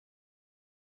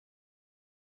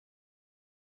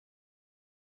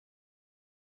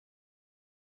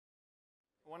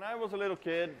When I was a little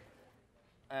kid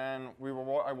and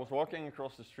I was walking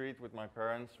across the street with my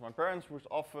parents would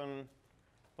often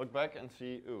look back and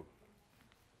see, ooh,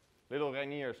 little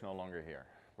Reinier is no longer here.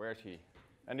 Where is he?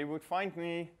 And he would find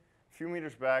me a few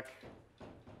meters back,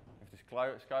 if the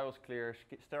sky was clear,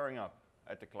 staring up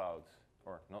at the clouds.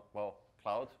 Or not, well,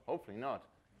 clouds, hopefully not.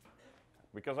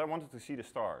 Because I wanted to see the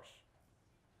stars.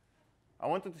 I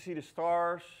wanted to see the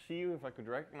stars, see if I could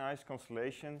recognize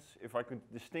constellations, if I could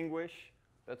distinguish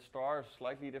that star is a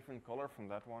slightly different color from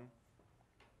that one.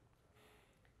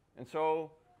 And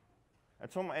so,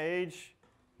 at some age,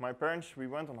 my parents, we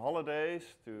went on holidays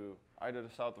to either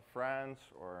the south of France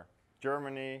or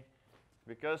Germany,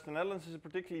 because the Netherlands is a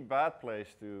particularly bad place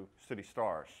to study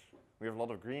stars. We have a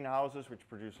lot of greenhouses which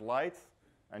produce light,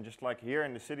 and just like here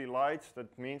in the city lights,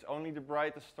 that means only the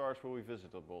brightest stars will be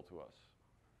visitable to us.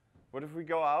 But if we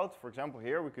go out, for example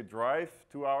here, we could drive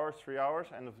 2 hours, 3 hours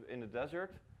in the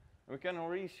desert, and we can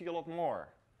already see a lot more.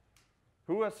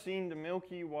 Who has seen the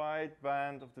milky white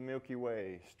band of the Milky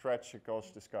Way stretch across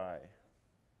the sky?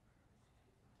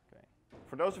 Okay.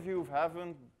 For those of you who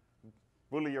haven't,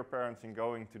 bully your parents in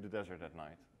going to the desert at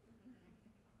night.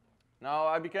 Now,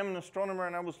 I became an astronomer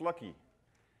and I was lucky.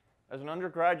 As an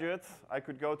undergraduate, I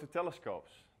could go to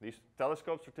telescopes. These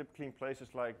telescopes are typically in places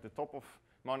like the top of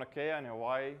Mauna Kea in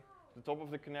Hawaii, the top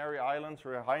of the Canary Islands,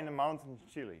 or high in the mountains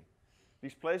in Chile.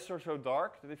 These places are so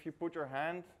dark that if you put your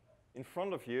hand in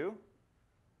front of you,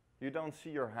 you don't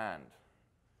see your hand.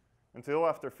 Until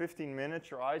after 15 minutes,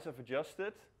 your eyes have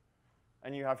adjusted,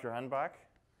 and you have your hand back.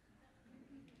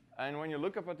 And when you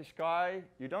look up at the sky,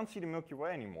 you don't see the Milky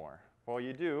Way anymore. Well,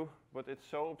 you do, but it's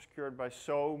so obscured by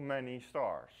so many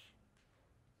stars.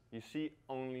 You see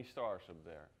only stars up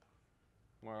there,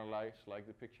 more or less like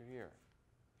the picture here.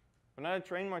 When I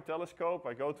train my telescope,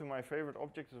 I go to my favorite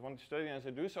object I want to study, and as I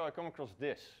do so, I come across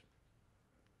this.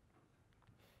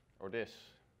 Or this.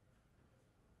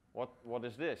 What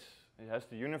is this? Has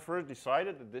the universe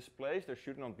decided that this place there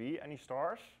should not be any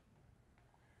stars?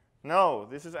 No,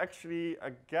 this is actually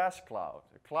a gas cloud,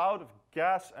 a cloud of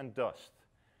gas and dust,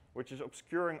 which is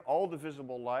obscuring all the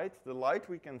visible light. The light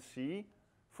we can see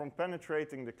from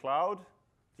penetrating the cloud,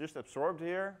 just absorbed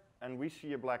here, and we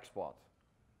see a black spot.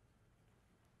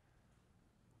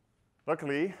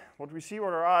 Luckily, what we see with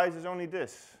our eyes is only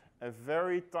this, a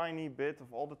very tiny bit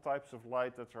of all the types of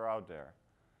light that are out there.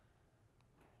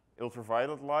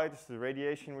 Ultraviolet light is the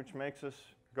radiation which makes us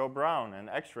go brown, and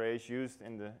X-ray is used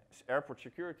in the airport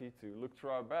security to look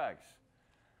through our bags.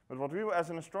 But what we,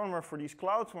 as an astronomer, for these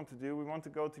clouds want to do, we want to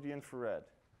go to the infrared.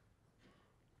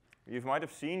 You might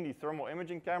have seen the thermal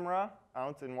imaging camera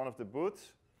out in one of the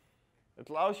booths. It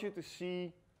allows you to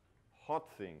see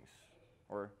hot things,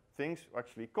 or things,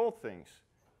 actually cold things,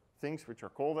 things which are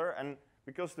colder. And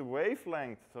because the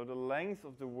wavelength, so the length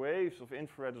of the waves of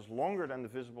infrared is longer than the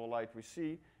visible light we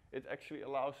see, it actually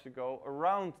allows to go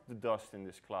around the dust in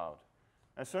this cloud.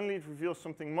 And suddenly it reveals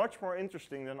something much more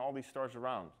interesting than all these stars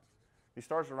around. These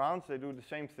stars around, they do the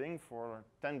same thing for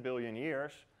 10 billion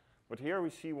years. But here we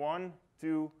see 1,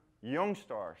 2 young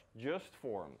stars just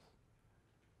formed.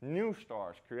 New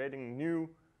stars creating new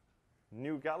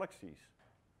galaxies,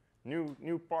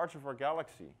 new parts of our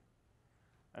galaxy.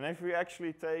 And if we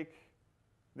actually take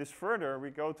this further,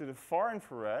 we go to the far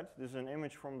infrared. This is an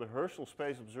image from the Herschel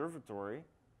Space Observatory.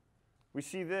 We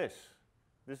see this.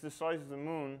 This is the size of the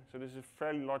moon, so this is a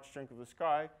fairly large chunk of the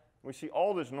sky. We see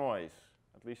all this noise.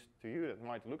 At least to you, that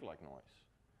might look like noise.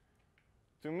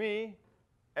 To me,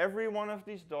 every one of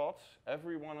these dots,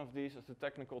 every one of these, as the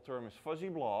technical term is fuzzy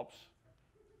blobs,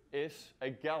 is a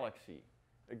galaxy.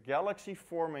 A galaxy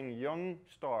forming young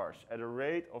stars at a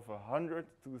rate of 100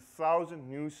 to 1,000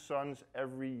 new suns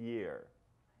every year.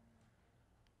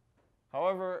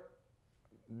 However,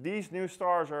 these new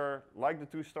stars are, like the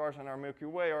 2 stars in our Milky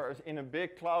Way, are in a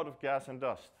big cloud of gas and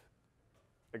dust.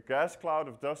 A gas cloud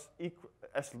of dust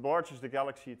as large as the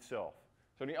galaxy itself.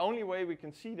 So the only way we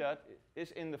can see that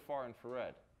is in the far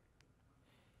infrared.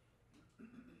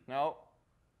 Now,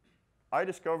 I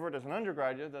discovered as an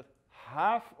undergraduate that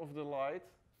half of the light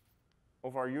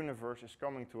of our universe is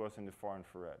coming to us in the far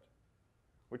infrared.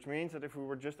 Which means that if we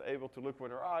were just able to look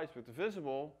with our eyes with the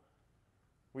visible,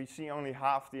 we see only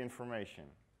half the information.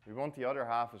 We want the other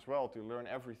half as well to learn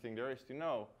everything there is to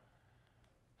know.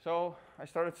 So I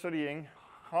started studying,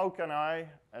 how can I,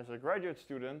 as a graduate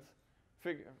student,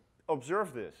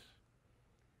 observe this?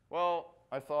 Well,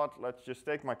 I thought, let's just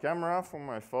take my camera from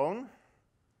my phone.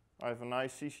 I have a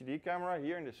nice CCD camera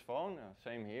here in this phone,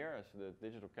 same here as the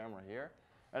digital camera here.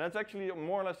 And that's actually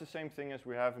more or less the same thing as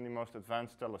we have in the most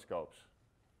advanced telescopes.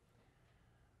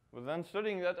 But then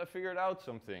studying that, I figured out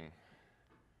something.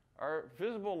 our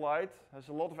visible light has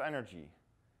a lot of energy.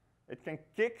 It can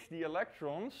kick the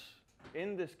electrons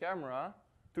in this camera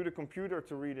to the computer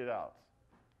to read it out.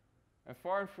 And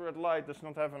far infrared light does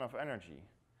not have enough energy.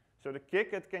 So the kick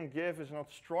it can give is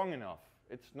not strong enough.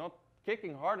 It's not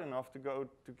kicking hard enough to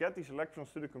get these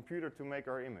electrons to the computer to make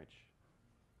our image.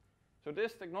 So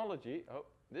this technology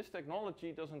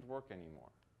doesn't work anymore.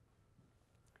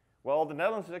 Well, the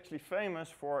Netherlands is actually famous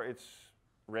for its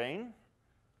rain.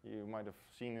 You might have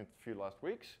seen it a few last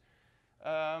weeks.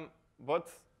 But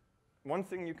one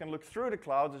thing you can look through the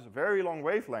clouds is very long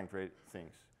wavelength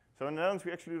things. So in the Netherlands,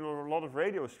 we actually do a lot of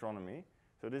radio astronomy.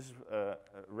 So this is a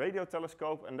radio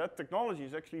telescope, and that technology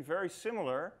is actually very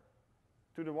similar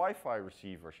to the Wi-Fi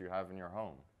receivers you have in your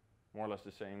home. More or less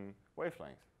the same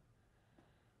wavelength.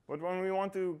 But when we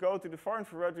want to go to the far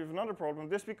infrared, we have another problem.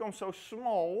 This becomes so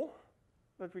small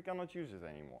that we cannot use it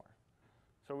anymore.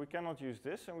 So we cannot use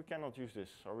this, and we cannot use this.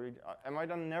 Am I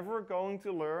then never going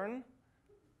to learn,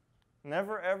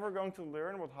 never ever going to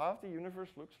learn what half the universe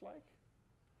looks like?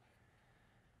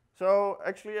 So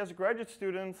actually, as a graduate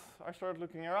student, I started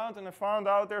looking around, and I found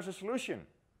out there's a solution.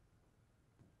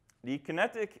 The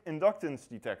kinetic inductance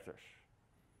detectors.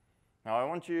 Now I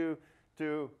want you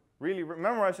to really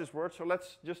memorize this word, so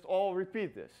let's just all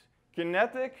repeat this.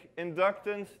 Kinetic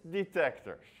inductance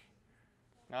detectors.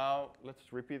 Now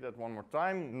let's repeat that one more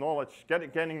time.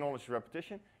 Getting knowledge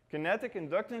repetition. Kinetic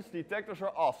inductance detectors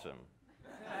are awesome.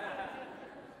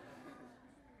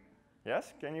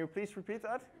 Yes, can you please repeat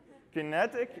that?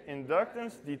 Kinetic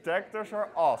inductance detectors are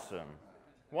awesome.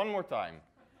 One more time.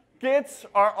 Kids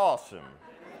are awesome.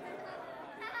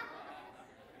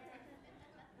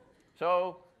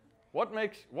 So what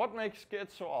makes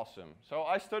kids so awesome? So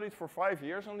I studied for 5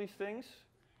 years on these things.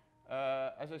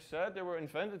 As I said, they were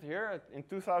invented here in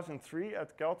 2003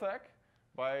 at Caltech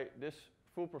by this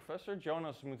full professor,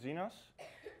 Jonas Muzinas,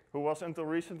 who was until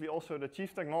recently also the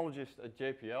chief technologist at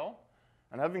JPL.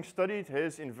 And having studied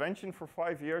his invention for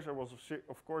 5 years, I was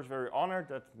of course very honored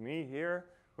that me here,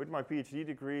 with my PhD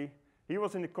degree, he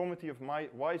was in the committee of my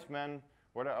wise men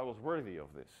whether I was worthy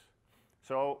of this.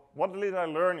 So what did I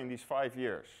learn in these 5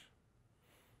 years?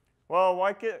 Well,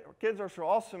 why kids are so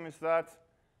awesome is that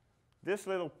this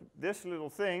little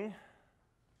thing,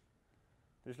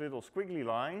 this little squiggly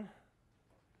line,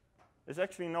 is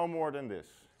actually no more than this,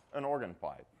 an organ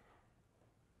pipe.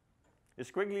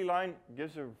 This squiggly line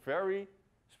gives a very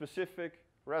specific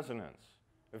resonance,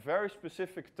 a very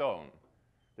specific tone.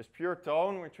 This pure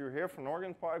tone, which you hear from an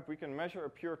organ pipe, we can measure a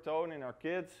pure tone in our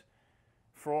kids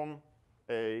from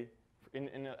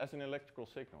as an electrical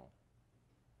signal.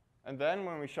 And then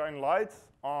when we shine light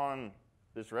on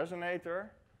this resonator,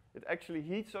 it actually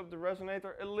heats up the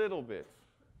resonator a little bit.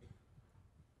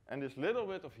 And this little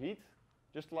bit of heat,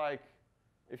 just like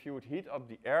if you would heat up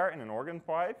the air in an organ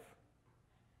pipe,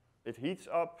 it heats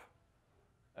up,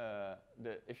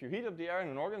 if you heat up the air in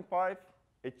an organ pipe,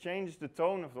 it changes the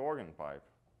tone of the organ pipe.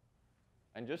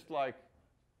 And just like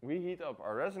we heat up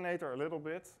our resonator a little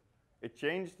bit, it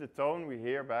changes the tone we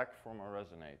hear back from our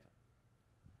resonator.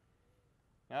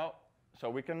 Now, so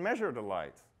we can measure the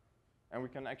light. And we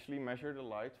can actually measure the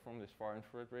light from this far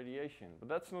infrared radiation. But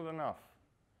that's not enough.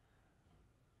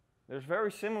 There's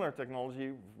very similar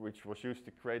technology which was used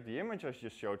to create the image I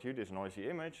just showed you, this noisy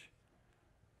image.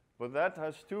 But that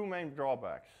has two main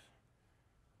drawbacks.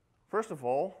 First of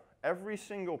all, every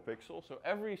single pixel, so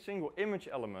every single image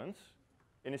element,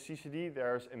 in a CCD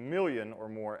there's 1 million or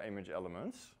more image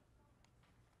elements.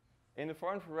 In the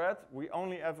far infrared, we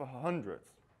only have 100,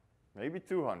 maybe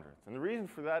 200. And the reason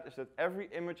for that is that every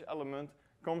image element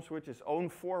comes with its own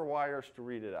 4 wires to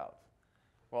read it out.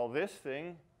 While this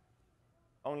thing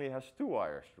only has 2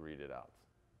 wires to read it out.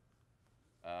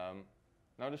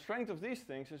 Now the strength of these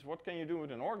things is what can you do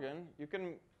with an organ?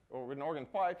 Or with an organ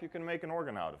pipe, you can make an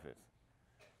organ out of it.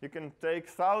 You can take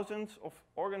thousands of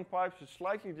organ pipes with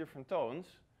slightly different tones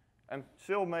and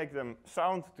still make them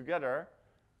sound together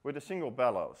with a single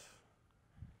bellows.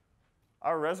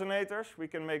 Our resonators, we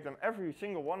can make them, every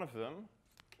single one of them,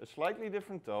 a slightly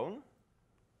different tone,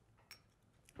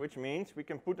 which means we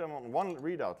can put them on one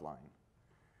readout line.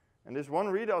 And this one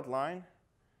readout line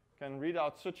can read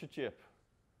out such a chip,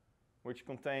 which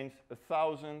contains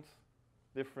 1,000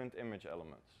 different image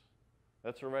elements.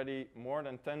 That's already more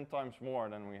than 10 times more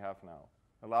than we have now,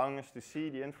 allowing us to see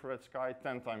the infrared sky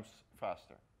 10 times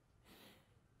faster.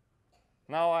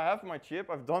 Now I have my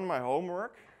chip, I've done my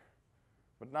homework,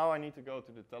 but now I need to go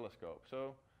to the telescope.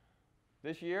 So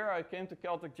this year I came to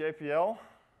Caltech JPL,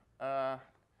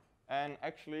 and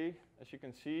actually, as you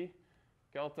can see,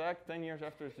 Caltech, 10 years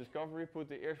after its discovery, put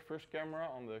the first camera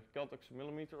on the Caltech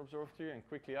millimeter observatory, and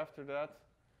quickly after that,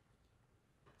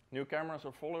 New cameras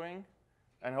are following.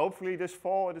 And hopefully this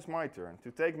fall it is my turn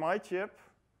to take my chip,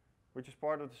 which is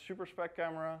part of the super spec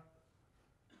camera,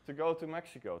 to go to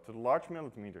Mexico, to the Large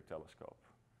Millimeter Telescope,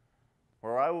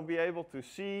 where I will be able to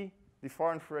see the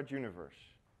far infrared universe,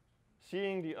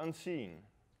 seeing the unseen,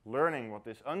 learning what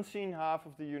this unseen half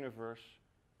of the universe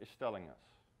is telling us.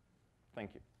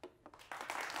 Thank you.